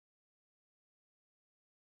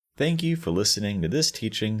Thank you for listening to this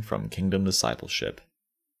teaching from Kingdom Discipleship.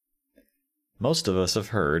 Most of us have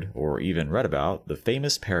heard, or even read about, the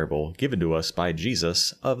famous parable given to us by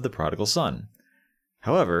Jesus of the prodigal son.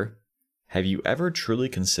 However, have you ever truly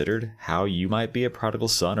considered how you might be a prodigal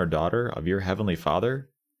son or daughter of your Heavenly Father?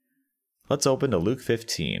 Let's open to Luke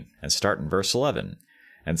 15 and start in verse 11,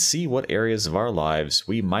 and see what areas of our lives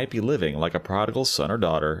we might be living like a prodigal son or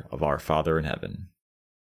daughter of our Father in heaven.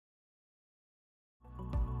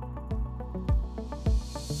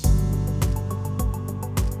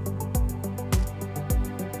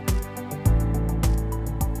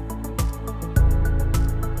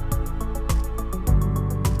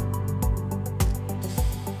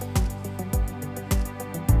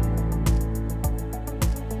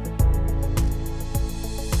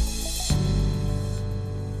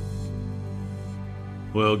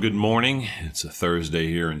 Well, good morning. It's a Thursday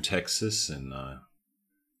here in Texas, and I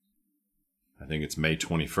think it's May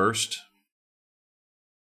 21st.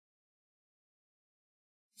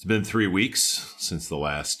 It's been 3 weeks since the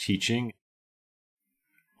last teaching.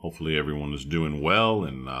 Hopefully everyone is doing well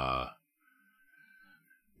and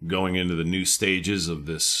going into the new stages of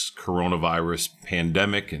this coronavirus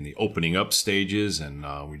pandemic and the opening up stages, and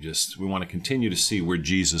we want to continue to see where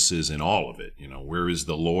Jesus is in all of it. Where is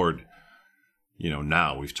the Lord?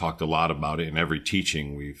 Now we've talked a lot about it in every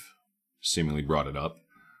teaching. We've seemingly brought it up.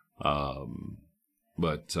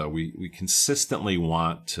 But we consistently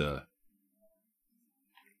want to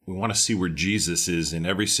see where Jesus is in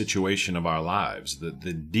every situation of our lives.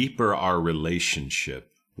 The deeper our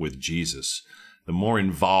relationship with Jesus, the more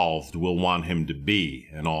involved we'll want him to be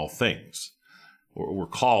in all things. We're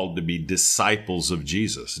called to be disciples of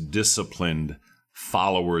Jesus, disciplined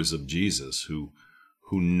followers of Jesus who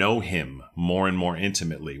know him more and more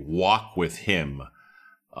intimately, walk with him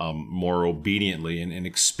more obediently, and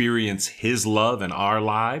experience his love in our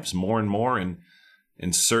lives more and more, and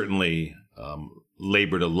certainly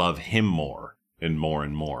labor to love him more and more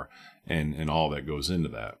and more, and all that goes into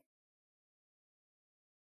that.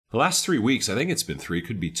 The last 3 weeks, I think it's been 3,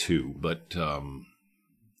 could be 2, but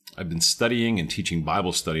I've been studying and teaching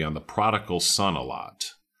Bible study on the prodigal son a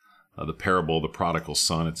lot. The parable of the prodigal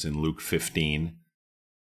son, it's in Luke 15.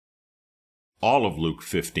 All of Luke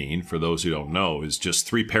 15, for those who don't know, is just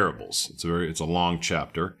 3 parables. It's a long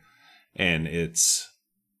chapter, and it's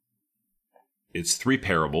 3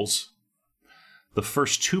 parables. The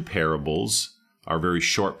first 2 parables are very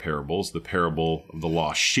short parables. The parable of the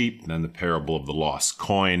lost sheep, then the parable of the lost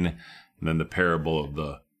coin, and then the parable of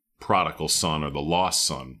the prodigal son or the lost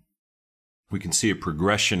son. We can see a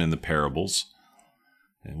progression in the parables,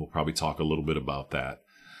 and we'll probably talk a little bit about that.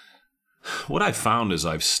 What I've found as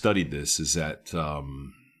I've studied this is that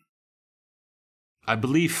I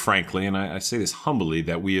believe, frankly, and I say this humbly,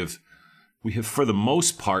 that we have for the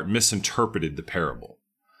most part misinterpreted the parable.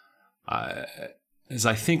 As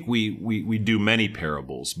I think we do many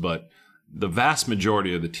parables, but the vast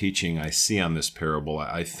majority of the teaching I see on this parable,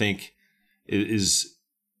 I think, is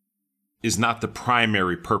not the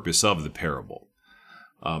primary purpose of the parable.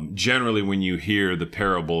 Generally, when you hear the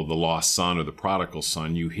parable of the lost son or the prodigal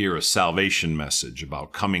son, you hear a salvation message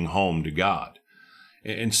about coming home to God.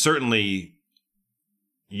 And certainly,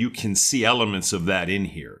 you can see elements of that in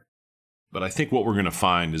here. But I think what we're going to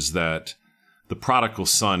find is that the prodigal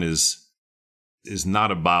son is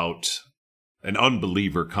not about an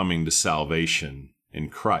unbeliever coming to salvation in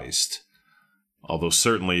Christ. Although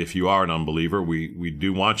certainly, if you are an unbeliever, we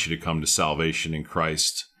do want you to come to salvation in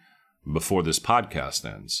Christ before this podcast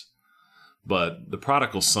ends. But the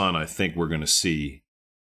prodigal son, I think we're going to see,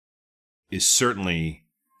 is certainly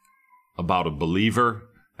about a believer,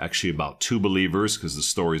 actually about 2 believers, because the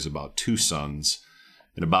story is about 2 sons,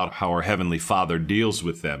 and about how our Heavenly Father deals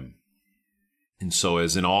with them. And so,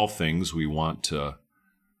 as in all things, we want to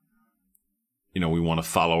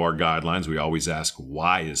follow our guidelines. We always ask,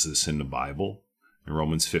 why is this in the Bible? In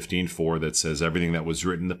Romans 15:4, that says everything that was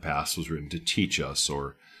written in the past was written to teach us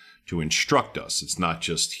or to instruct us. It's not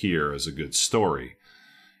just here as a good story.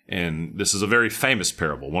 And this is a very famous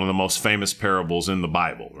parable, one of the most famous parables in the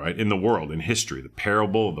Bible, right? In the world, in history, the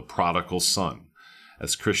parable of the prodigal son.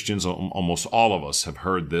 As Christians, almost all of us have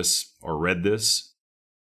heard this or read this.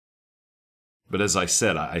 But as I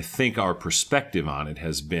said, I think our perspective on it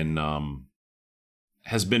has been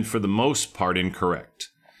for the most part incorrect.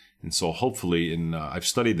 And so hopefully, I've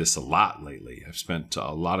studied this a lot lately. I've spent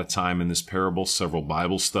a lot of time in this parable, several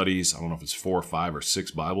Bible studies. I don't know if it's 4 or 5 or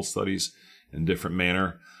 6 Bible studies in different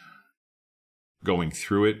manner, going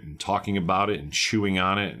through it and talking about it and chewing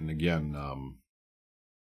on it. And again,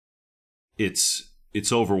 it's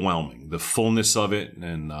overwhelming, the fullness of it.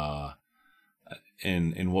 And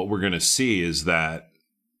And what we're going to see is that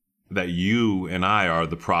you and I are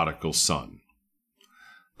the prodigal son.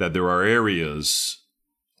 That there are areas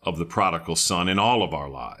of the prodigal son in all of our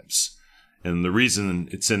lives. And the reason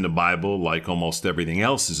it's in the Bible, like almost everything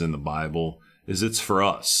else is in the Bible, is it's for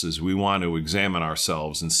us, as we want to examine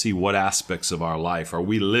ourselves and see what aspects of our life are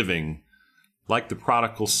we living like the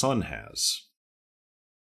prodigal son has.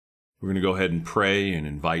 We're going to go ahead and pray and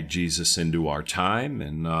invite Jesus into our time,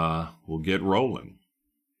 and we'll get rolling.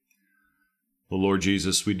 Well, Lord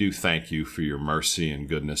Jesus, we do thank you for your mercy and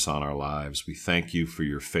goodness on our lives. We thank you for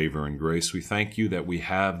your favor and grace. We thank you that we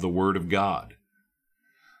have the Word of God.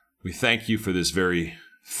 We thank you for this very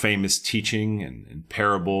famous teaching and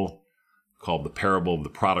parable called the parable of the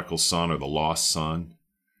prodigal son or the lost son.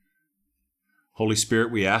 Holy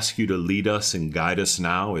Spirit, we ask you to lead us and guide us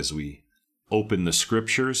now as we open the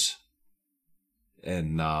Scriptures.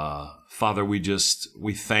 And Father, we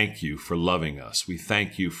thank you for loving us. We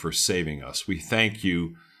thank you for saving us. We thank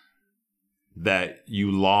you that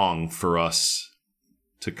you long for us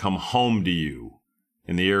to come home to you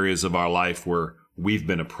in the areas of our life where we've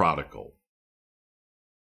been a prodigal.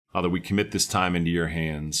 Father, we commit this time into your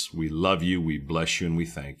hands. We love you, we bless you, and we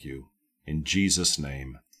thank you. In Jesus'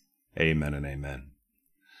 name, amen and amen.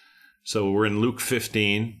 So we're in Luke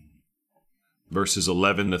 15, verses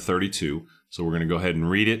 11 to 32. So we're going to go ahead and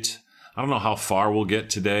read it. I don't know how far we'll get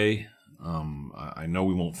today. I know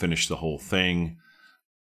we won't finish the whole thing.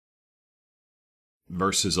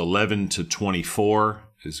 Verses 11 to 24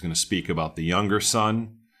 is going to speak about the younger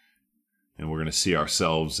son, and we're going to see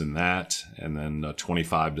ourselves in that. And then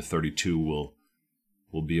 25 to 32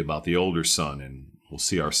 will be about the older son, and we'll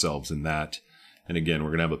see ourselves in that. And again, we're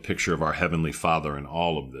going to have a picture of our Heavenly Father in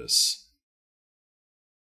all of this.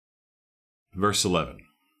 Verse 11.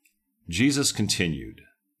 Jesus continued,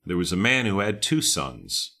 "There was a man who had 2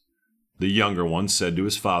 sons. The younger one said to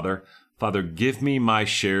his father, 'Father, give me my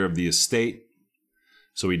share of the estate.'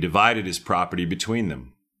 So he divided his property between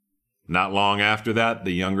them. Not long after that,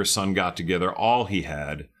 the younger son got together all he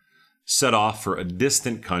had, set off for a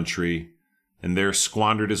distant country, and there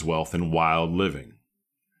squandered his wealth in wild living.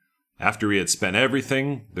 After he had spent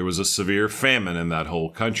everything, there was a severe famine in that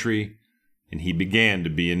whole country, and he began to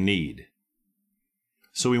be in need.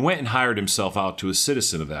 So he went and hired himself out to a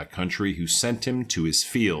citizen of that country who sent him to his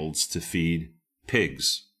fields to feed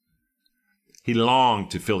pigs. He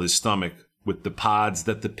longed to fill his stomach with the pods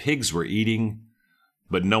that the pigs were eating,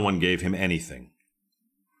 but no one gave him anything.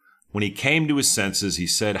 When he came to his senses, he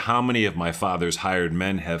said, 'How many of my father's hired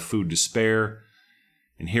men have food to spare?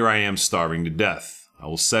 And here I am starving to death. I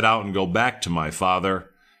will set out and go back to my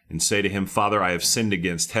father and say to him, Father, I have sinned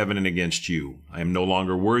against heaven and against you. I am no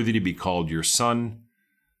longer worthy to be called your son.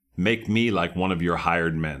 Make me like one of your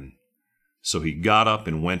hired men.' So he got up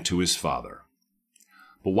and went to his father.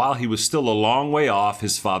 But while he was still a long way off,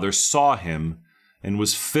 his father saw him and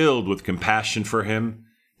was filled with compassion for him.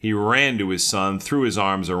 He ran to his son, threw his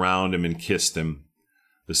arms around him, and kissed him.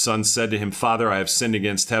 The son said to him, Father, I have sinned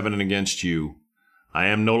against heaven and against you. I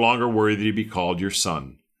am no longer worthy to be called your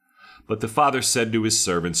son. But the father said to his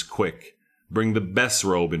servants, Quick, bring the best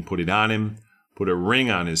robe and put it on him. Put a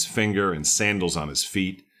ring on his finger and sandals on his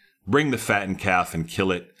feet. Bring the fattened calf and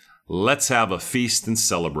kill it. Let's have a feast and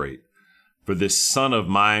celebrate. For this son of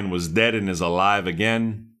mine was dead and is alive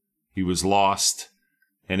again. He was lost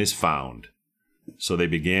and is found. So they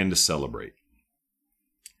began to celebrate.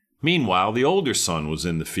 Meanwhile, the older son was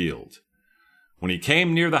in the field. When he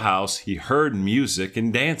came near the house, he heard music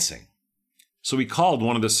and dancing. So he called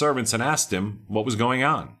one of the servants and asked him what was going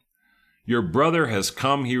on. Your brother has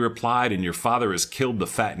come, he replied, and your father has killed the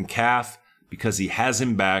fattened calf because he has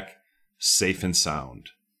him back safe and sound.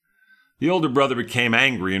 The older brother became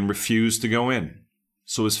angry and refused to go in.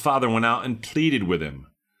 So his father went out and pleaded with him.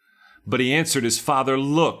 But he answered his father,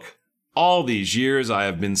 Look, all these years I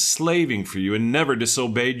have been slaving for you and never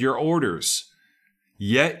disobeyed your orders.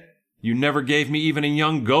 Yet you never gave me even a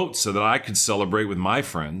young goat so that I could celebrate with my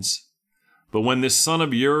friends. But when this son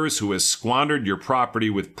of yours who has squandered your property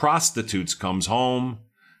with prostitutes comes home,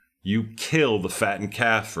 you kill the fattened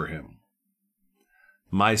calf for him.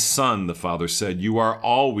 My son, the father said, you are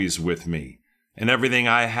always with me, and everything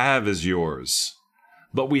I have is yours.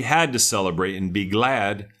 But we had to celebrate and be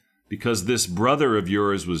glad, because this brother of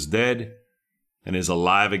yours was dead and is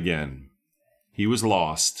alive again. He was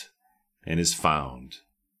lost and is found.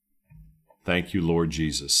 Thank you, Lord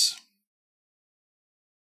Jesus.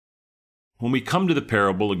 When we come to the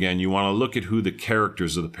parable, again, you want to look at who the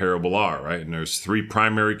characters of the parable are, right? And there's 3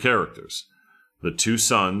 primary characters, the 2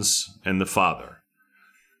 sons and the father.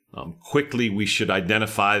 Quickly, we should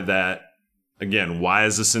identify that, again, why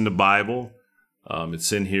is this in the Bible?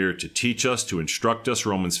 It's in here to teach us, to instruct us,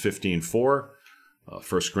 Romans 15:4.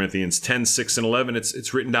 1 Corinthians 10:6 and 11,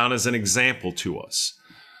 it's written down as an example to us.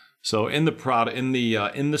 So in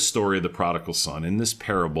the story of the prodigal son, in this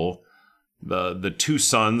parable, the two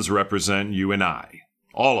sons represent you and I,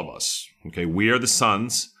 all of us. Okay, we are the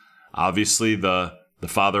sons. Obviously, the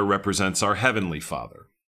Father represents our heavenly Father.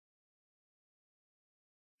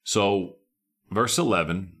 So, verse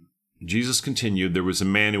 11, Jesus continued, there was a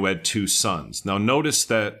man who had two sons. Now notice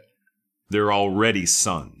that they're already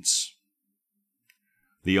sons.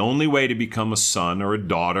 The only way to become a son or a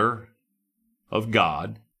daughter of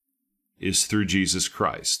God is through Jesus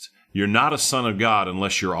Christ. You're not a son of God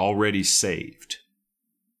unless you're already saved.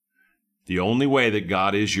 The only way that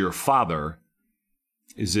God is your Father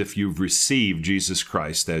is if you've received Jesus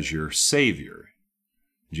Christ as your Savior.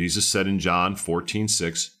 Jesus said in John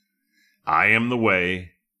 14:6, I am the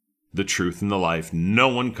way, the truth, and the life. No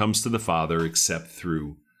one comes to the Father except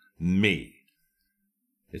through me.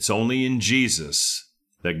 It's only in Jesus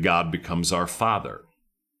that God becomes our Father.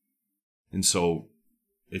 And so,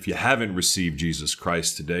 if you haven't received Jesus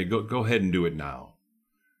Christ today, go ahead and do it now.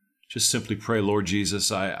 Just simply pray, Lord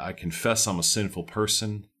Jesus, I confess I'm a sinful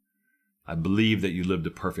person. I believe that you lived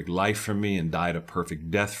a perfect life for me and died a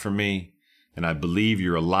perfect death for me. And I believe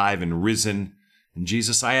you're alive and risen. And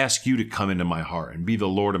Jesus, I ask you to come into my heart and be the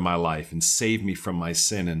Lord of my life and save me from my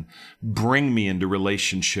sin and bring me into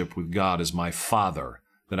relationship with God as my Father,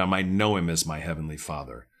 that I might know him as my heavenly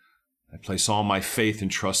Father. I place all my faith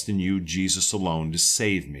and trust in you, Jesus alone, to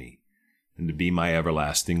save me and to be my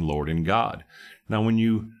everlasting Lord and God. Now, when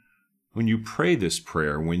you pray this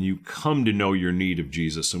prayer, when you come to know your need of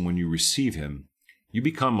Jesus and when you receive him, you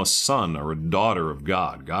become a son or a daughter of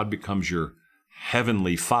God. God becomes your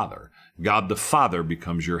heavenly Father. God the Father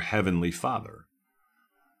becomes your heavenly Father.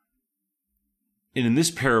 And in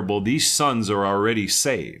this parable, these sons are already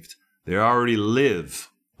saved. They already live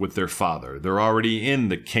with their Father. They're already in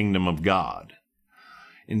the kingdom of God.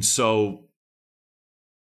 And so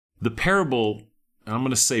the parable, and I'm going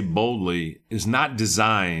to say boldly, is not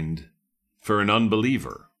designed for an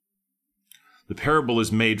unbeliever. The parable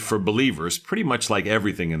is made for believers, pretty much like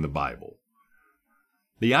everything in the Bible.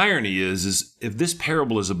 The irony is if this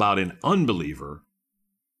parable is about an unbeliever,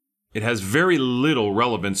 it has very little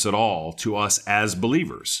relevance at all to us as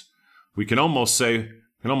believers. We can almost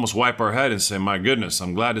wipe our head and say, my goodness,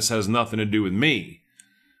 I'm glad this has nothing to do with me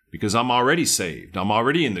because I'm already saved. I'm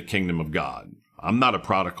already in the kingdom of God. I'm not a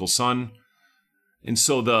prodigal son. And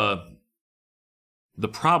so the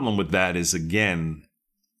problem with that is, again,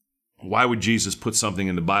 why would Jesus put something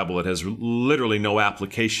in the Bible that has literally no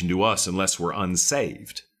application to us unless we're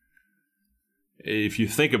unsaved? If you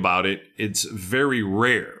think about it, it's very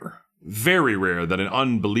rare that an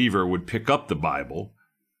unbeliever would pick up the Bible.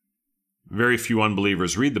 Very few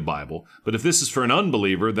unbelievers read the Bible. But if this is for an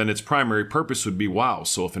unbeliever, then its primary purpose would be, wow,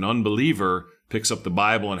 so if an unbeliever picks up the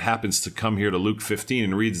Bible and happens to come here to Luke 15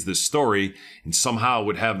 and reads this story and somehow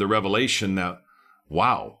would have the revelation that,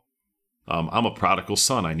 wow, I'm a prodigal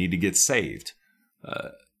son. I need to get saved.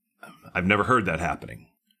 I've never heard that happening.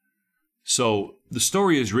 So the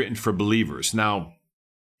story is written for believers. Now,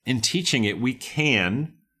 in teaching it,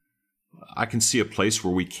 I can see a place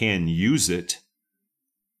where we can use it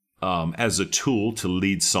as a tool to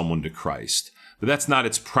lead someone to Christ. But that's not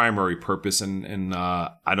its primary purpose, and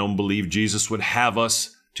I don't believe Jesus would have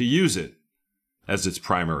us to use it as its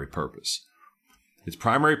primary purpose. Its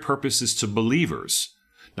primary purpose is to believers.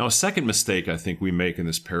 Now, a second mistake I think we make in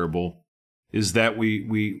this parable is that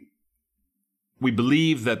we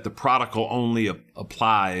believe that the prodigal only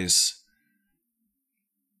applies,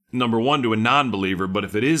 number one, to a non-believer, but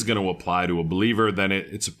if it is going to apply to a believer, then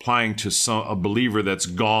it's applying to a believer that's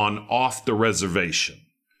gone off the reservation.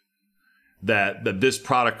 That this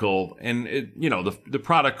prodigal, and the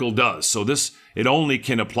prodigal does. So it only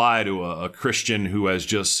can apply to a Christian who has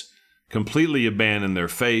just completely abandoned their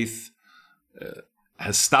faith,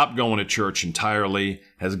 has stopped going to church entirely,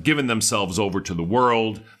 has given themselves over to the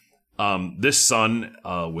world. This son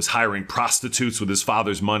was hiring prostitutes with his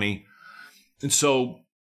father's money. And so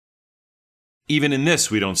even in this,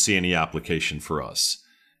 we don't see any application for us.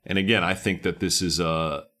 And again, I think that this is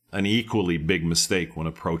an equally big mistake when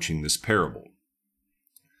approaching this parable.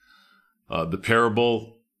 The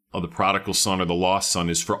parable of the prodigal son or the lost son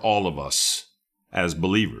is for all of us as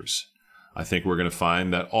believers. I think we're going to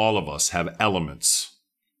find that all of us have elements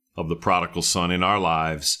of the prodigal son in our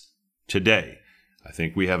lives today. I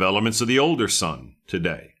think we have elements of the older son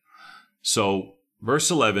today. So, verse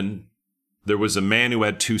 11, there was a man who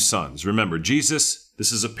had two sons. Remember, Jesus,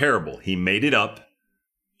 this is a parable. He made it up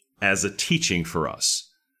as a teaching for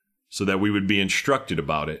us. so that we would be instructed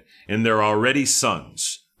about it. And they're already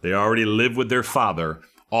sons. They already live with their father.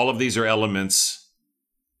 All of these are elements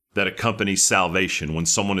that accompany salvation when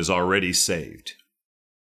someone is already saved.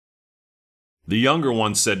 The younger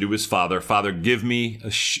one said to his father, "Father, give me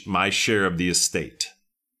my share of the estate."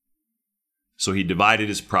 So he divided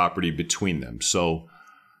his property between them. So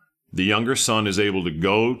the younger son is able to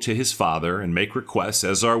go to his father and make requests,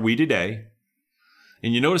 as are we today.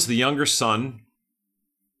 And you notice the younger son,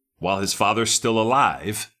 while his father's still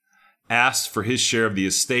alive, asks for his share of the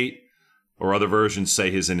estate, or other versions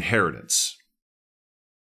say his inheritance.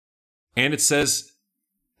 And it says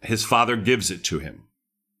his father gives it to him.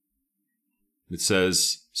 It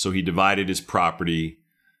says, so he divided his property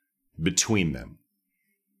between them.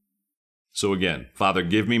 So again, "Father,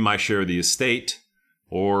 give me my share of the estate,"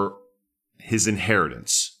 or his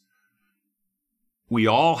inheritance. We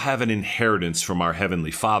all have an inheritance from our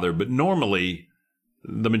Heavenly Father, but normally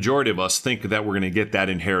the majority of us think that we're going to get that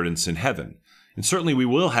inheritance in heaven. And certainly we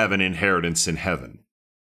will have an inheritance in heaven.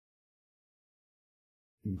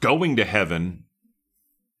 Going to heaven,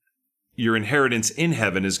 your inheritance in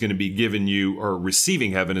heaven is going to be given you, or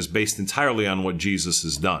receiving heaven is based entirely on what Jesus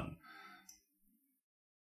has done.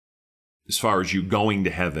 As far as you going to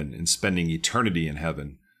heaven and spending eternity in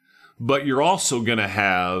heaven. But you're also going to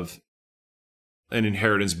have an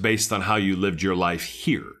inheritance based on how you lived your life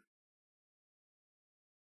here.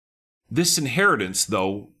 This inheritance,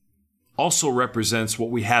 though, also represents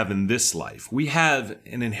what we have in this life. We have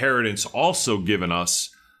an inheritance also given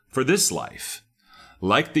us for this life.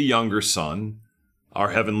 Like the younger son,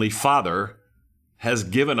 our Heavenly Father has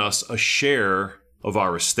given us a share of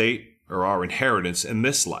our estate or our inheritance in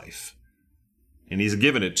this life. And He's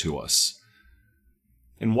given it to us.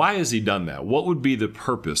 And why has He done that? What would be the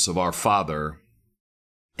purpose of our Father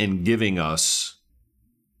in giving us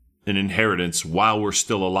an inheritance while we're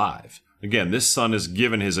still alive? Again, this son is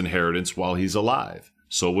given his inheritance while he's alive.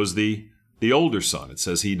 So was the older son. It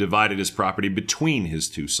says he divided his property between his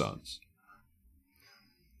two sons.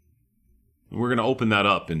 We're going to open that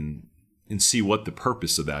up and see what the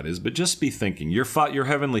purpose of that is. But just be thinking, your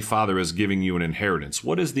Heavenly Father is giving you an inheritance.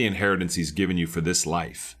 What is the inheritance He's given you for this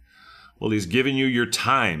life? Well, He's given you your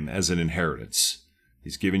time as an inheritance.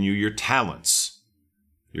 He's given you your talents,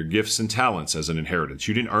 your gifts and talents as an inheritance.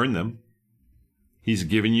 You didn't earn them. He's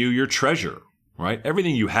given you your treasure, right?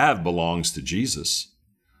 Everything you have belongs to Jesus.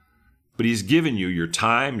 But He's given you your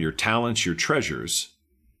time, your talents, your treasures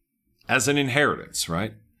as an inheritance,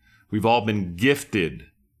 right? We've all been gifted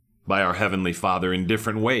by our Heavenly Father in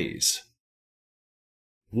different ways.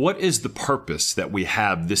 What is the purpose that we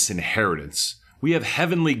have this inheritance? We have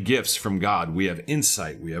heavenly gifts from God. We have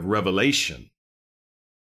insight. We have revelation.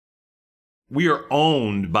 We are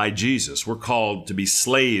owned by Jesus. We're called to be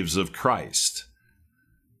slaves of Christ.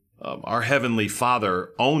 Our Heavenly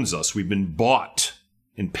Father owns us. We've been bought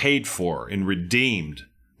and paid for and redeemed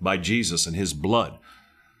by Jesus and His blood.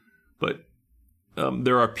 But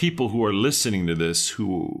there are people who are listening to this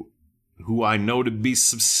who I know to be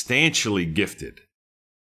substantially gifted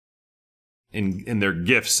in their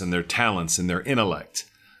gifts and their talents and their intellect.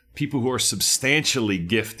 People who are substantially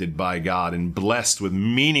gifted by God and blessed with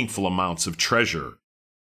meaningful amounts of treasure,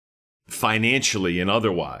 financially and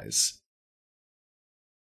otherwise.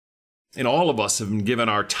 And all of us have been given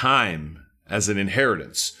our time as an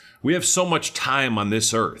inheritance. We have so much time on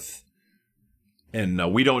this earth,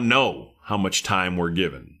 and we don't know how much time we're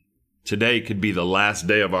given. Today could be the last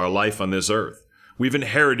day of our life on this earth. We've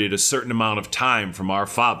inherited a certain amount of time from our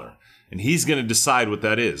Father, and He's going to decide what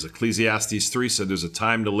that is. Ecclesiastes 3 said there's a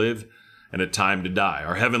time to live and a time to die.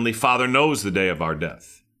 Our Heavenly Father knows the day of our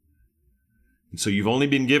death. And so you've only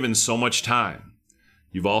been given so much time.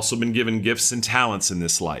 You've also been given gifts and talents in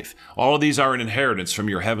this life. All of these are an inheritance from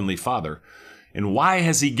your Heavenly Father. And why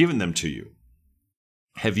has He given them to you?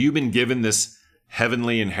 Have you been given this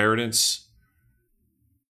heavenly inheritance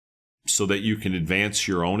so that you can advance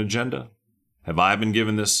your own agenda? Have I been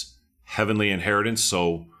given this heavenly inheritance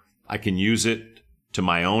so I can use it to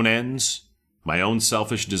my own ends, my own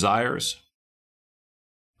selfish desires?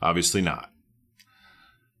 Obviously not.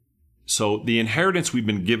 So the inheritance we've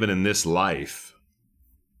been given in this life,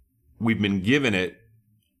 we've been given it,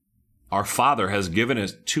 our Father has given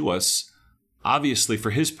it to us, obviously for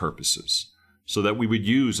His purposes, so that we would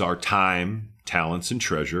use our time, talents, and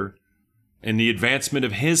treasure in the advancement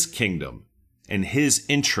of His kingdom and His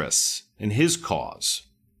interests and His cause.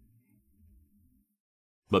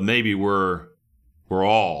 But maybe we're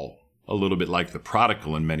all a little bit like the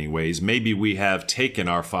prodigal in many ways. Maybe we have taken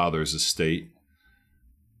our Father's estate.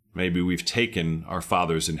 Maybe we've taken our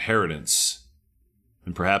Father's inheritance,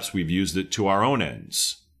 and perhaps we've used it to our own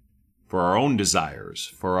ends. for our own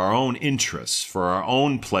desires, for our own interests, for our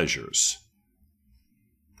own pleasures.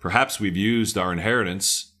 Perhaps we've used our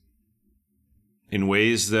inheritance in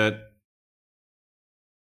ways that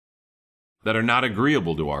are not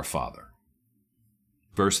agreeable to our Father.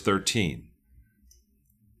 Verse 13.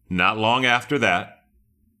 Not long after that,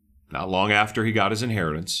 not long after he got his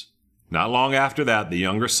inheritance, not long after that, the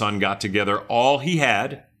younger son got together all he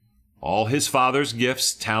had, all his father's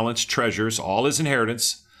gifts, talents, treasures, all his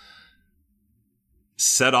inheritance,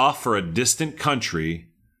 set off for a distant country,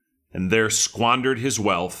 and there squandered his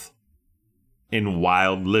wealth in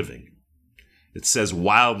wild living. It says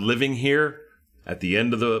wild living here. At the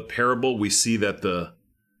end of the parable, we see that the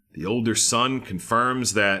older son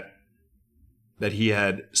confirms that he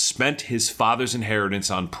had spent his father's inheritance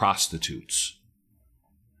on prostitutes.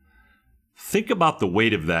 Think about the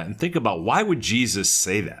weight of that and think about, why would Jesus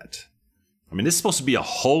say that? I mean, this is supposed to be a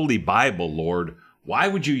holy Bible, Lord. Why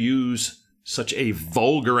would you use such a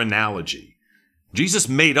vulgar analogy? Jesus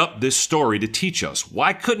made up this story to teach us.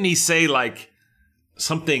 Why couldn't he say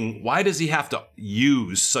something? Why does he have to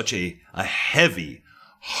use such a heavy,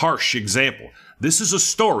 harsh example? This is a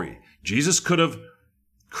story. Jesus could have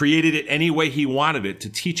created it any way he wanted it to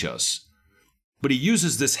teach us. But he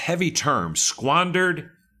uses this heavy term, squandered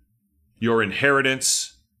your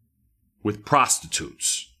inheritance with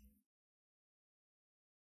prostitutes.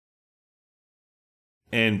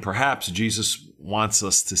 And perhaps Jesus wants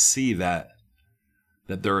us to see that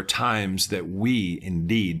there are times that we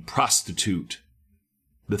indeed prostitute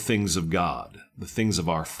the things of God, the things of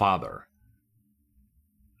our Father.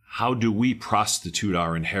 How do we prostitute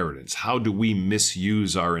our inheritance? How do we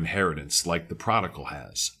misuse our inheritance like the prodigal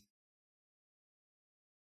has?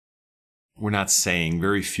 We're not saying,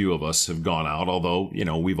 very few of us have gone out, although,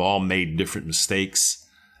 we've all made different mistakes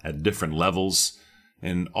at different levels,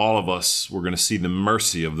 and all of us, we're going to see the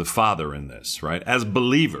mercy of the Father in this, right? As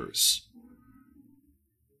believers,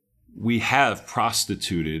 we have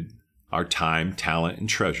prostituted our time, talent, and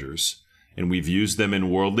treasures, and we've used them in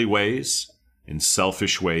worldly ways, in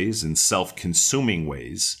selfish ways, in self-consuming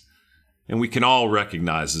ways, and we can all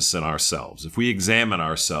recognize this in ourselves. If we examine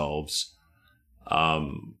ourselves,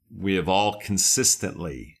 we have all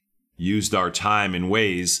consistently used our time in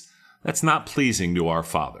ways that's not pleasing to our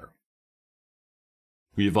Father.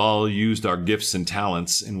 We've all used our gifts and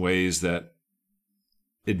talents in ways that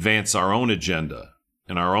advance our own agenda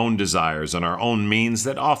and our own desires and our own means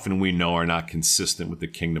that often we know are not consistent with the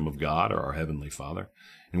kingdom of God or our Heavenly Father.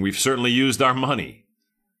 And we've certainly used our money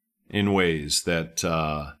in ways that,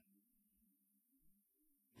 that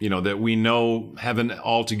we know haven't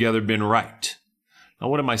altogether been right. Now,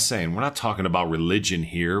 what am I saying? We're not talking about religion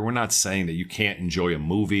here. We're not saying that you can't enjoy a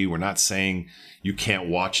movie. We're not saying you can't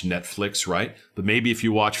watch Netflix, right? But maybe if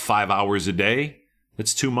you watch 5 hours a day,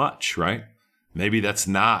 it's too much, right? Maybe that's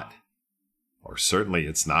not, or certainly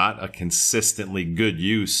it's not, a consistently good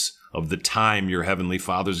use of the time your Heavenly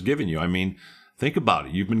Father's given you. I mean, think about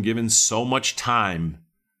it. You've been given so much time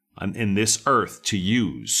in this earth to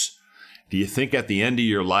use. Do you think at the end of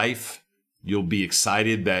your life, you'll be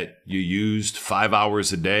excited that you used 5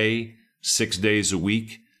 hours a day, 6 days a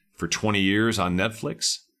week for 20 years on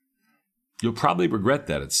Netflix? You'll probably regret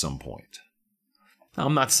that at some point. Now,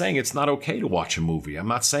 I'm not saying it's not okay to watch a movie. I'm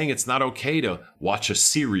not saying it's not okay to watch a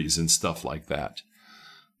series and stuff like that.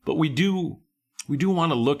 But we do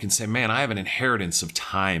want to look and say, man, I have an inheritance of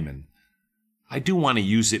time, and I do want to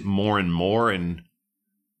use it more and more, and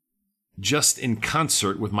just in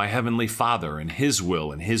concert with my Heavenly Father and His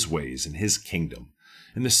will and His ways and His kingdom.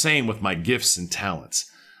 And the same with my gifts and talents.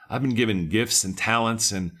 I've been given gifts and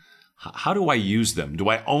talents, and how do I use them? Do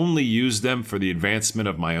I only use them for the advancement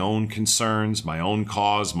of my own concerns, my own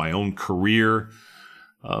cause, my own career?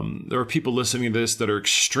 There are people listening to this that are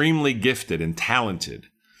extremely gifted and talented.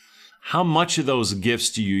 How much of those gifts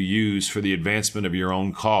do you use for the advancement of your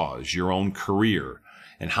own cause, your own career?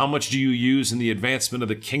 And how much do you use in the advancement of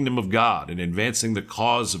the kingdom of God and advancing the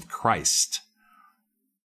cause of Christ?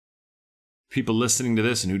 People listening to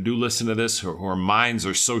this and who do listen to this, whose minds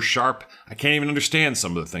are so sharp, I can't even understand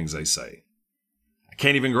some of the things they say. I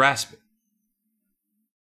can't even grasp it.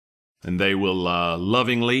 And they will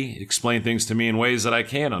lovingly explain things to me in ways that I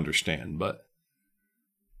can understand. But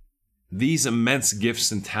these immense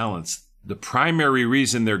gifts and talents, the primary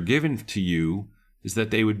reason they're given to you is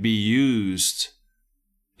that they would be used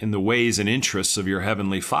in the ways and interests of your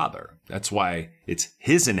Heavenly Father. That's why it's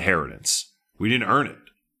His inheritance. We didn't earn it.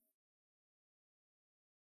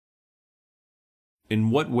 In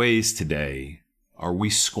what ways today are we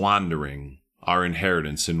squandering our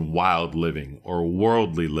inheritance in wild living or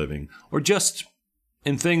worldly living or just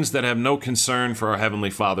in things that have no concern for our Heavenly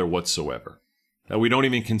Father whatsoever, that we don't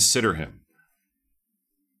even consider Him.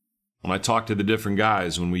 When I talk to the different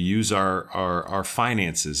guys, when we use our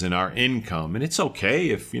finances and our income, and it's okay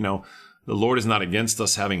if, the Lord is not against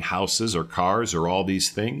us having houses or cars or all these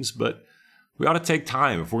things, but we ought to take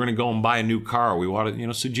time. If we're going to go and buy a new car, we ought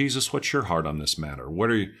to, say, Jesus, what's your heart on this matter? What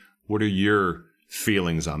are your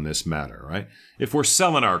feelings on this matter, right? If we're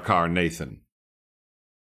selling our car, Nathan,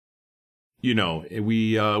 we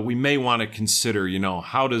may want to consider,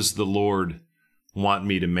 how does the Lord want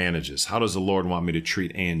me to manage this? How does the Lord want me to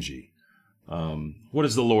treat Angie? What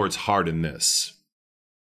is the Lord's heart in this?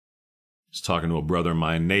 I was talking to a brother of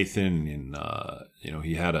mine, Nathan, and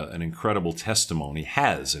he had an incredible testimony. He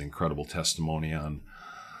has an incredible testimony on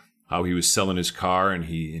how he was selling his car, and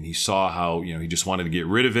he saw how he just wanted to get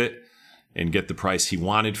rid of it and get the price he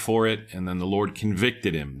wanted for it, and then the Lord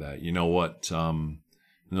convicted him that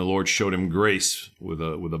and the Lord showed him grace with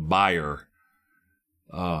a buyer,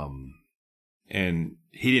 and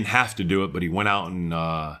he didn't have to do it, but he went out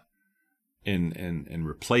and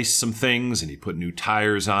replaced some things, and he put new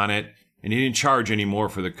tires on it, and he didn't charge any more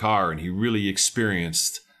for the car, and he really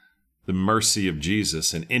experienced the mercy of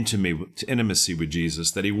Jesus and intimacy with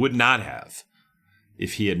Jesus that he would not have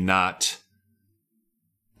if he had not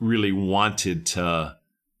really wanted to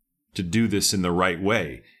do this in the right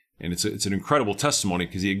way. And it's an incredible testimony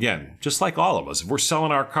because again, just like all of us, if we're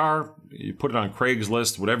selling our car, you put it on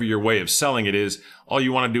Craigslist, whatever your way of selling it is, all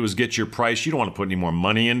you want to do is get your price. You don't want to put any more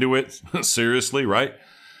money into it. Seriously, right?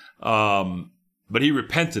 But he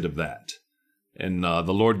repented of that. And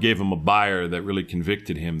the Lord gave him a buyer that really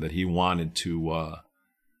convicted him that he wanted to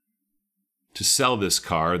sell this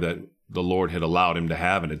car that the Lord had allowed him to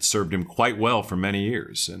have, and it served him quite well for many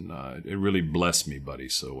years. And it really blessed me, buddy.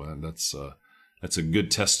 So that's a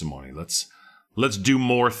good testimony. Let's do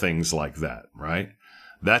more things like that, right?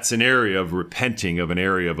 That's an area of repenting of an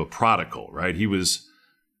area of a prodigal, right? He was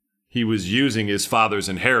using his father's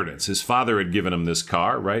inheritance. His father had given him this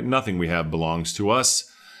car, right? Nothing we have belongs to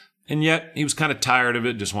us. And yet he was kind of tired of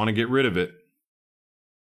it, just want to get rid of it.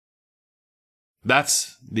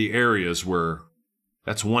 That's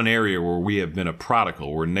one area where we have been a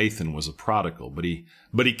prodigal, where Nathan was a prodigal, but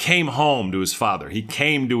he came home to his father. He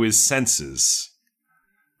came to his senses,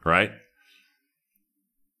 right?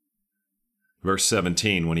 Verse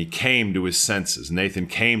 17, when he came to his senses, Nathan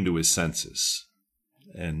came to his senses,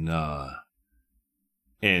 and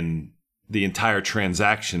the entire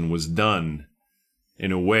transaction was done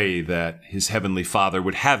in a way that his heavenly Father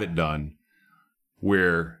would have it done,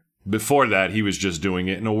 where before that he was just doing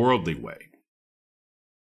it in a worldly way.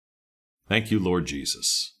 Thank you, Lord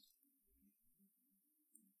Jesus.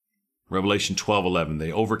 Revelation 12:11,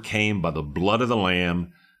 they overcame by the blood of the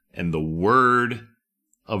Lamb and the word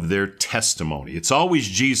of their testimony. It's always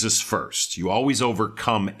Jesus first. You always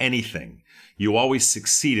overcome anything. You always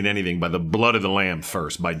succeed in anything by the blood of the Lamb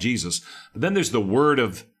first, by Jesus. But then there's the word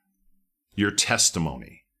of your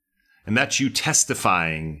testimony. And that's you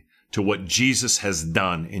testifying to what Jesus has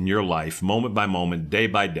done in your life, moment by moment, day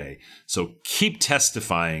by day. So keep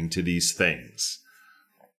testifying to these things.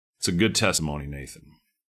 It's a good testimony, Nathan.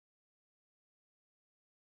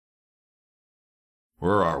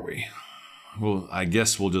 Where are we? Well, I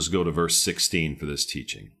guess we'll just go to verse 16 for this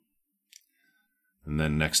teaching. And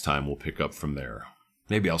then next time we'll pick up from there.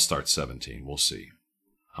 Maybe I'll start 17. We'll see.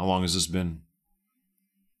 How long has this been?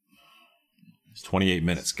 It's 28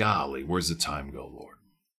 minutes. Golly, where's the time go, Lord?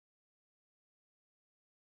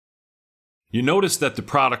 You notice that the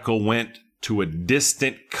prodigal went to a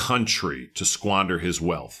distant country to squander his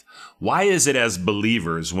wealth. Why is it as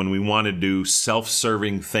believers, when we want to do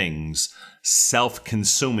self-serving things,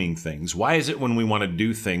 self-consuming things, why is it when we want to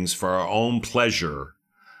do things for our own pleasure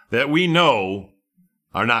that we know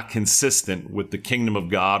are not consistent with the kingdom of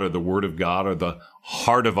God or the word of God or the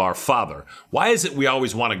heart of our Father? Why is it we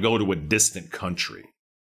always want to go to a distant country?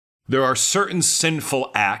 There are certain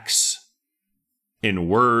sinful acts in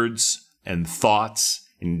words and thoughts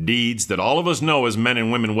and deeds that all of us know as men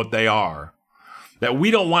and women what they are, that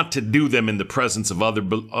we don't want to do them in the presence of other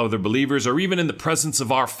believers or even in the presence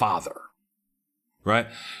of our Father, right?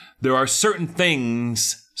 There are certain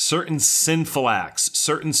things, certain sinful acts,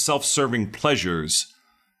 certain self-serving pleasures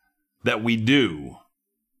that we do,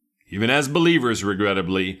 even as believers,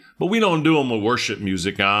 regrettably, but we don't do them with worship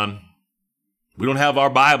music on. We don't have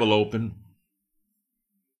our Bible open.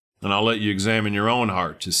 And I'll let you examine your own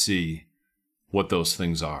heart to see what those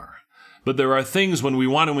things are. But there are things when we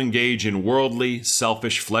want to engage in worldly,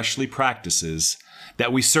 selfish, fleshly practices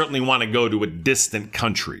that we certainly want to go to a distant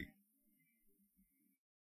country.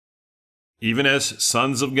 Even as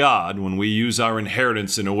sons of God, when we use our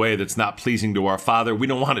inheritance in a way that's not pleasing to our Father, we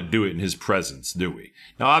don't want to do it in His presence, do we?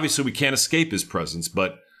 Now, obviously, we can't escape His presence,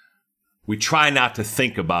 but we try not to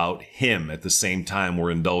think about Him at the same time we're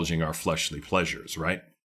indulging our fleshly pleasures, right?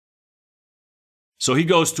 So he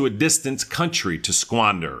goes to a distant country to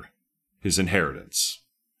squander his inheritance.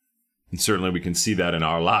 And certainly we can see that in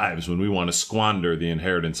our lives when we want to squander the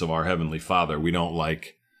inheritance of our Heavenly Father. We don't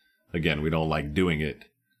like doing it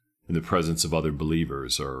in the presence of other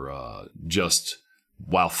believers or just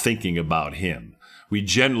while thinking about Him. We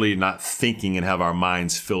generally not thinking and have our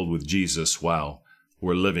minds filled with Jesus while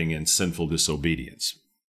we're living in sinful disobedience.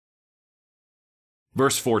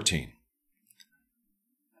 Verse 14.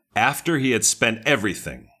 After he had spent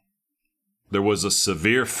everything, there was a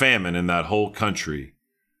severe famine in that whole country,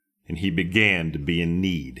 and he began to be in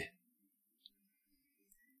need.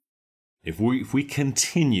 If we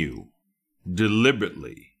continue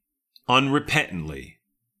deliberately, unrepentantly,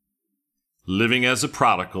 living as a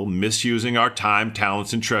prodigal, misusing our time,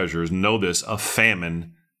 talents, and treasures, know this, a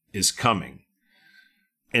famine is coming.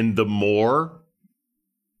 And the more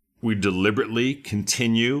we deliberately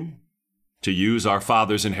continue to use our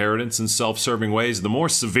Father's inheritance in self-serving ways, the more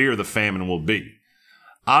severe the famine will be.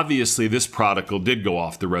 Obviously, this prodigal did go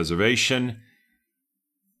off the reservation,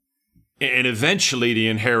 and eventually the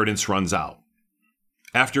inheritance runs out.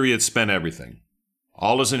 After he had spent everything,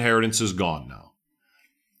 all his inheritance is gone now.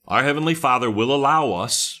 Our Heavenly Father will allow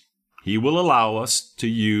us, He will allow us to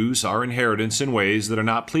use our inheritance in ways that are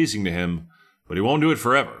not pleasing to Him, but He won't do it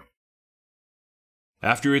forever.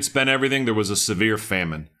 After he had spent everything, there was a severe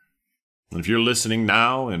famine. And if you're listening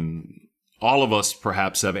now, and all of us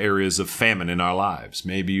perhaps have areas of famine in our lives.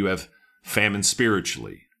 Maybe you have famine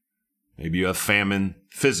spiritually. Maybe you have famine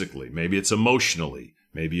physically. Maybe it's emotionally.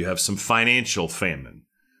 Maybe you have some financial famine.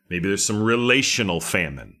 Maybe there's some relational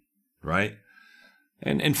famine, right?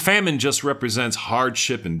 And famine just represents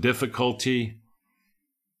hardship and difficulty.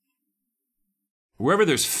 Wherever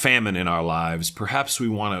there's famine in our lives, perhaps we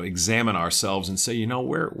want to examine ourselves and say,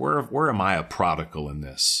 where am I a prodigal in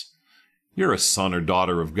this? You're a son or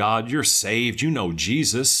daughter of God. You're saved. You know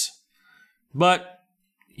Jesus. But,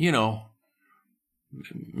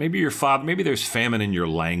 maybe there's famine in your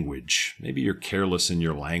language. Maybe you're careless in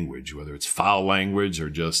your language, whether it's foul language or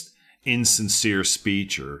just insincere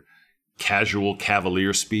speech or casual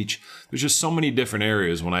cavalier speech. There's just so many different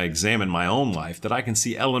areas when I examine my own life that I can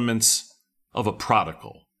see elements of a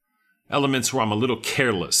prodigal. Elements where I'm a little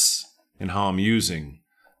careless in how I'm using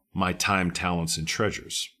my time, talents, and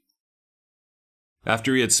treasures.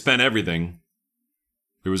 After he had spent everything,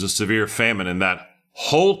 there was a severe famine in that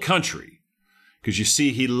whole country. Because you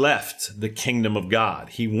see, he left the kingdom of God.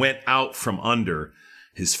 He went out from under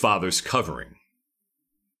his Father's covering.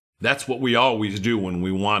 That's what we always do when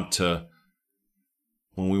we want to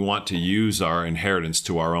use our inheritance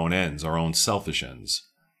to our own ends, our own selfish ends.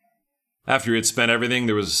 After he had spent everything,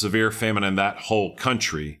 there was a severe famine in that whole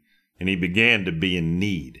country, and he began to be in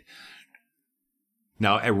need.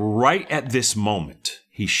 Now, right at this moment,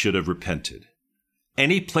 he should have repented.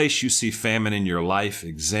 Any place you see famine in your life,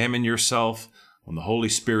 examine yourself. When the Holy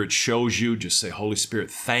Spirit shows you, just say, Holy Spirit,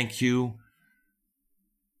 thank you.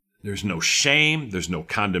 There's no shame. There's no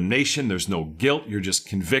condemnation. There's no guilt. You're just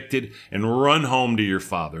convicted, and run home to your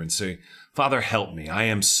Father and say, Father, help me. I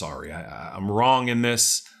am sorry. I'm wrong in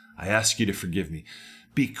this. I ask you to forgive me.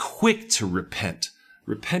 Be quick to repent.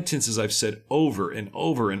 Repentance, as I've said over and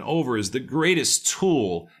over and over, is the greatest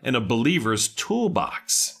tool in a believer's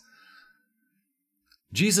toolbox.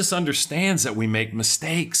 Jesus understands that we make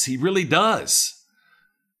mistakes. He really does.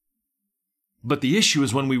 But the issue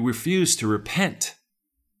is when we refuse to repent.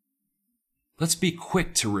 Let's be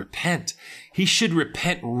quick to repent. He should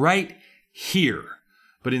repent right here.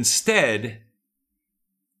 But instead,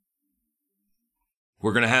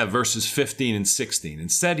 we're going to have verses 15 and 16.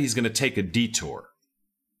 Instead, he's going to take a detour.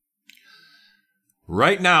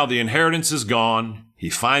 Right now, the inheritance is gone. He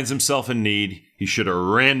finds himself in need. He should have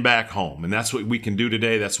ran back home. And that's what we can do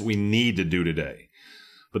today. That's what we need to do today.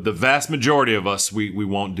 But the vast majority of us, we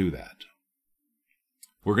won't do that.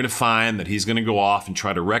 We're going to find that he's going to go off and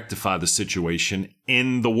try to rectify the situation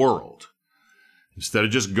in the world. Instead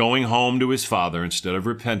of just going home to his Father, instead of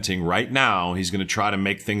repenting right now, he's going to try to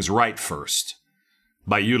make things right first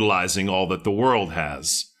by utilizing all that the world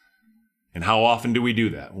has. And how often do we do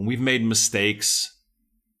that? When we've made mistakes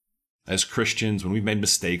as Christians, when we've made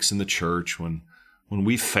mistakes in the church, when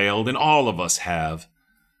we've failed, and all of us have,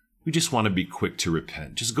 we just want to be quick to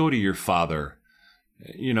repent. Just go to your Father,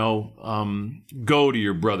 go to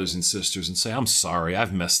your brothers and sisters and say, I'm sorry,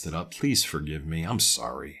 I've messed it up. Please forgive me. I'm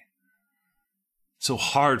sorry. so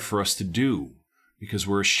hard for us to do because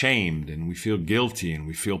we're ashamed and we feel guilty and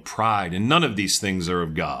we feel pride, and none of these things are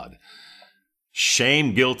of God.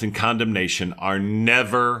 Shame, guilt, and condemnation are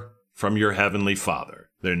never from your heavenly Father.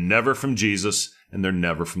 They're never from Jesus, and they're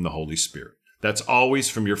never from the Holy Spirit. That's always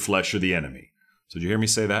from your flesh or the enemy. So did you hear me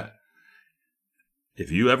say that?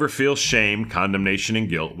 If you ever feel shame, condemnation, and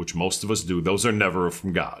guilt, which most of us do, those are never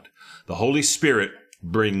from God. The Holy Spirit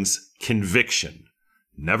brings conviction.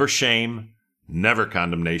 Never shame, never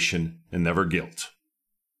condemnation, and never guilt.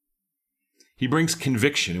 He brings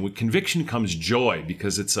conviction, and with conviction comes joy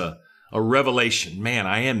because it's a revelation. Man,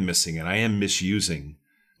 I am missing it. I am misusing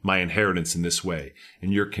my inheritance in this way.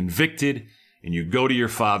 And you're convicted, and you go to your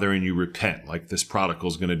Father and you repent, like this prodigal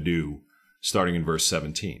is going to do, starting in verse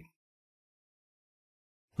 17.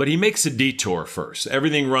 But he makes a detour first.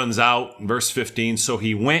 Everything runs out in verse 15. So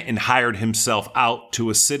he went and hired himself out to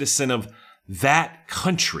a citizen of that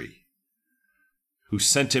country, who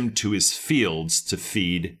sent him to his fields to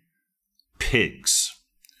feed pigs.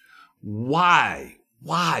 Why,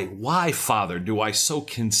 Father, do I so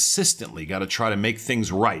consistently got to try to make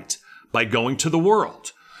things right by going to the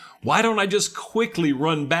world? Why don't I just quickly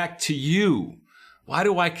run back to you? Why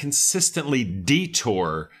do I consistently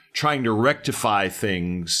detour trying to rectify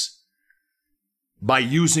things by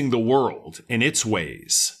using the world and its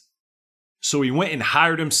ways? So he went and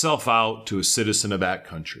hired himself out to a citizen of that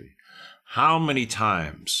country. How many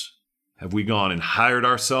times have we gone and hired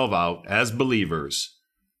ourselves out as believers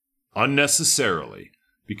unnecessarily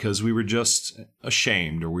because we were just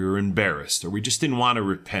ashamed or we were embarrassed or we just didn't want to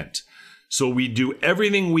repent? So we do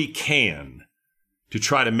everything we can to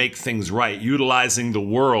try to make things right, utilizing the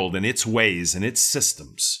world and its ways and its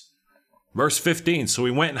systems. Verse 15, so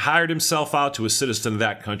he went and hired himself out to a citizen of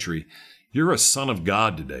that country. You're a son of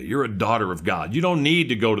God today. You're a daughter of God. You don't need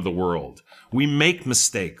to go to the world. We make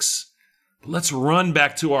mistakes. But let's run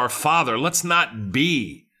back to our Father. Let's not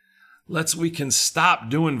be. We can stop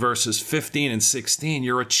doing verses 15 and 16.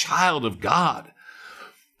 You're a child of God.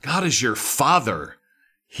 God is your Father.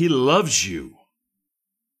 He loves you.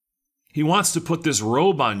 He wants to put this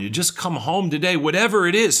robe on you. Just come home today, whatever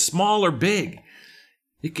it is, small or big.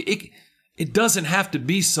 It doesn't have to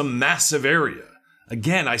be some massive area.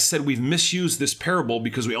 Again, I said we've misused this parable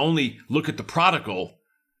because we only look at the prodigal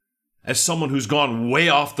as someone who's gone way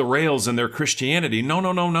off the rails in their Christianity.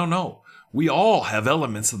 No. We all have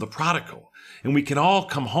elements of the prodigal, and we can all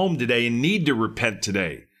come home today and need to repent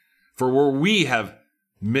today for where we have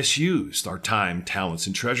misused our time, talents,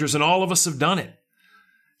 and treasures, and all of us have done it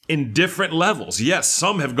in different levels. Yes,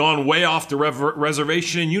 some have gone way off the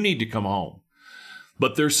reservation, and you need to come home.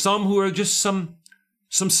 But there's some who are just some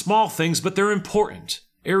small things, but they're important.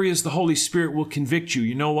 Areas the Holy Spirit will convict you.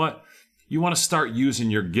 You know what? You want to start using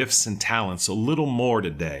your gifts and talents a little more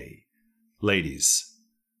today, ladies,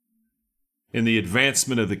 in the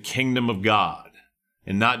advancement of the kingdom of God,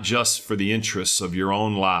 and not just for the interests of your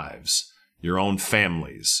own lives, your own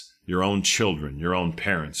families, your own children, your own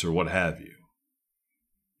parents, or what have you,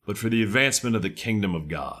 but for the advancement of the kingdom of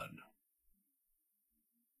God.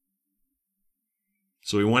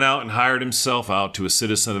 So he went out and hired himself out to a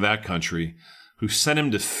citizen of that country who sent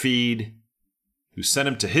him to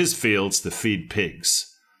his fields to feed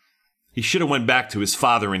pigs. He should have went back to his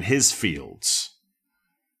father in his fields.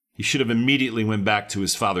 He should have immediately went back to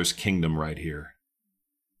his father's kingdom right here.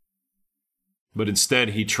 But instead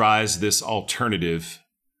he tries this alternative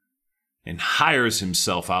and hires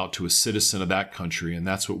himself out to a citizen of that country, and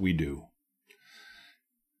that's what we do.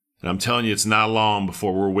 And I'm telling you, it's not long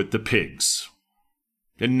before we're with the pigs.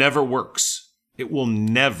 It never works. It will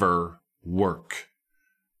never work.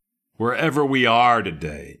 Wherever we are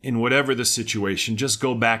today, in whatever the situation, just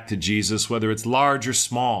go back to Jesus, whether it's large or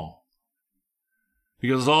small.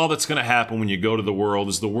 Because all that's going to happen when you go to the world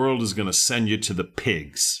is going to send you to the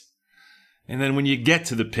pigs. And then when you get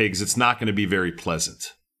to the pigs, it's not going to be very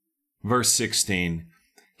pleasant. Verse 16,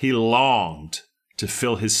 he longed to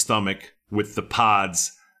fill his stomach with the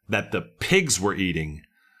pods that the pigs were eating.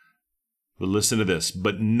 But listen to this,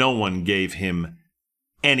 but no one gave him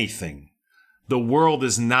anything. The world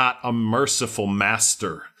is not a merciful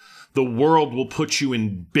master. The world will put you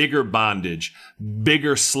in bigger bondage,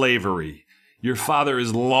 bigger slavery. Your Father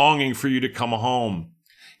is longing for you to come home.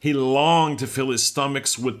 He longed to fill his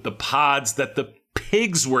stomachs with the pods that the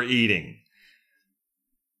pigs were eating.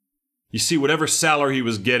 You see, whatever salary he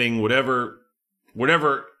was getting, whatever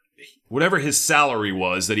his salary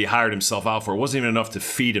was that he hired himself out for, wasn't even enough to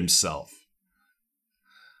feed himself.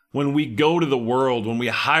 When we go to the world, when we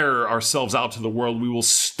hire ourselves out to the world, we will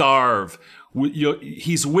starve.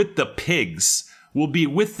 He's with the pigs. We'll be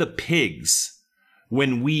with the pigs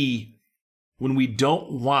when we when we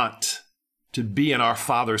don't want to be in our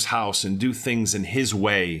Father's house and do things in His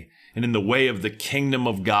way and in the way of the kingdom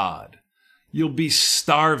of God, you'll be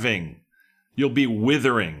starving. You'll be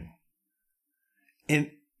withering.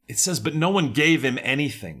 And it says, but no one gave Him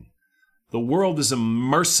anything. The world is a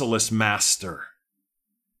merciless master.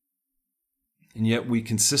 And yet we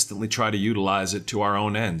consistently try to utilize it to our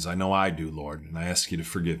own ends. I know I do, Lord, and I ask You to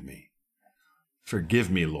forgive me.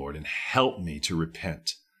 Forgive me, Lord, and help me to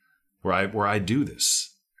repent where I do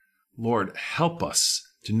this. Lord, help us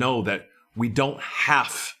to know that we don't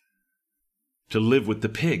have to live with the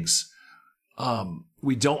pigs.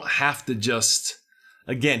 We don't have to just,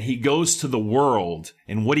 again, He goes to the world,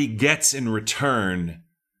 and what He gets in return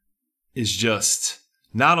is just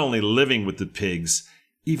not only living with the pigs,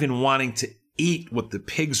 even wanting to eat what the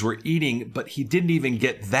pigs were eating, but He didn't even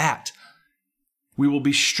get that. We will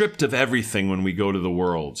be stripped of everything when we go to the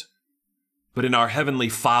world. But in our Heavenly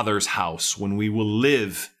Father's house, when we will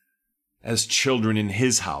live as children in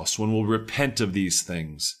His house, when we'll repent of these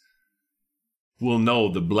things, we'll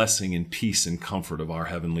know the blessing and peace and comfort of our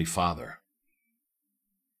Heavenly Father.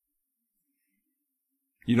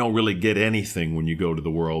 You don't really get anything when you go to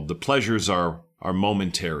the world. The pleasures are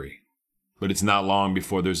momentary, but it's not long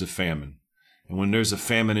before there's a famine. And when there's a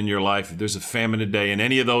famine in your life, if there's a famine today in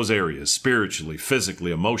any of those areas, spiritually,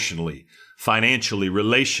 physically, emotionally, financially,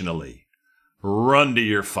 relationally, run to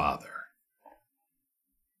your Father.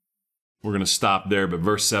 We're going to stop there, but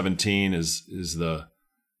verse 17 is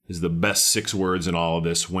the best 6 words in all of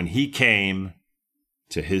this. When He came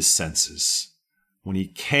to His senses. When He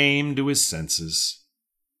came to His senses.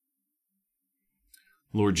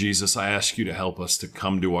 Lord Jesus, I ask You to help us to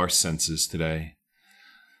come to our senses today.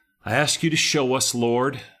 I ask You to show us,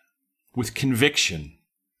 Lord, with conviction,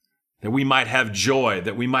 that we might have joy,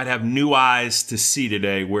 that we might have new eyes to see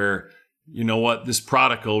today where, you know what, this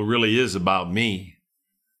prodigal really is about me.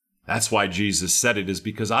 That's why Jesus said it, is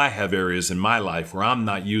because I have areas in my life where I'm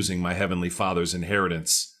not using my Heavenly Father's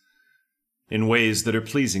inheritance in ways that are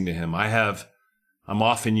pleasing to Him. I'm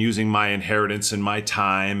often using my inheritance and my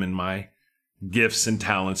time and my gifts and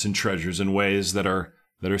talents and treasures in ways that are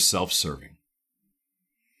self-serving.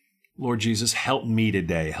 Lord Jesus, help me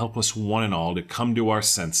today. Help us one and all to come to our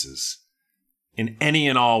senses in any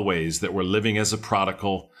and all ways that we're living as a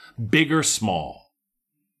prodigal, big or small.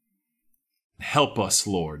 Help us,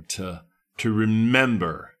 Lord, to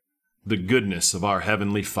remember the goodness of our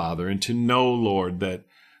Heavenly Father and to know, Lord, that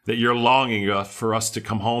You're longing for us to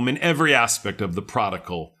come home in every aspect of the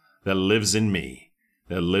prodigal that lives in me,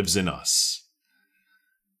 that lives in us.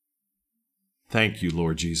 Thank You,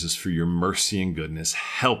 Lord Jesus, for Your mercy and goodness.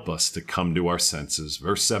 Help us to come to our senses.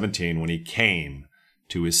 Verse 17, when He came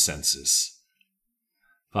to His senses.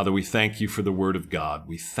 Father, we thank You for the Word of God.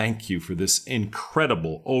 We thank You for this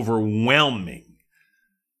incredible, overwhelming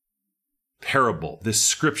parable, this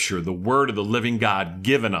scripture, the Word of the living God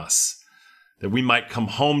given us, that we might come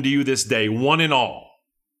home to You this day, one and all.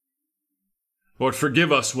 Lord,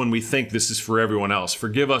 forgive us when we think this is for everyone else.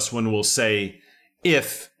 Forgive us when we'll say,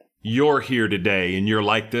 if You're here today and you're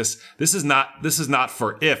like this, this is not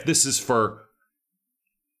for if, this is for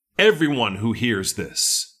everyone who hears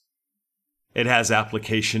this. It has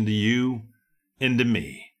application to you and to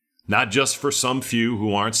me, not just for some few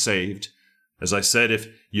who aren't saved. As I said, if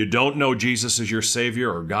you don't know Jesus as your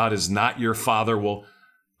Savior or God is not your Father, well,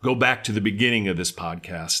 go back to the beginning of this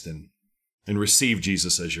podcast and receive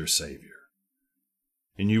Jesus as your Savior.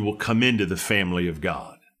 And you will come into the family of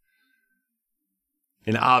God.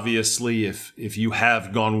 And obviously, if you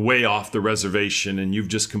have gone way off the reservation and you've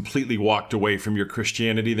just completely walked away from your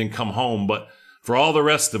Christianity, then come home. But for all the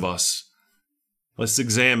rest of us, let's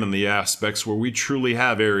examine the aspects where we truly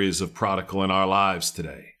have areas of prodigal in our lives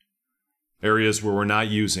today. Areas where we're not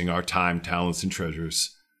using our time, talents, and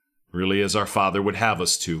treasures really as our Father would have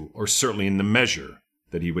us to, or certainly in the measure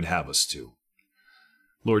that He would have us to.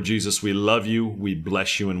 Lord Jesus, we love You, we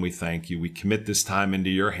bless You, and we thank You. We commit this time into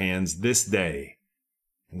Your hands this day.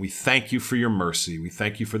 And we thank You for Your mercy. We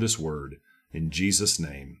thank You for this word. In Jesus'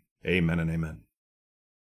 name, amen and amen.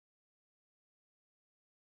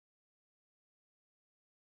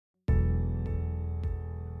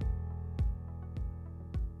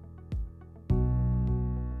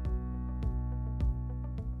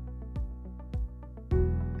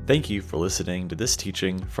 Thank you for listening to this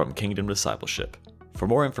teaching from Kingdom Discipleship. For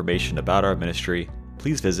more information about our ministry,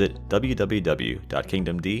 please visit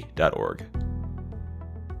www.kingdomd.org.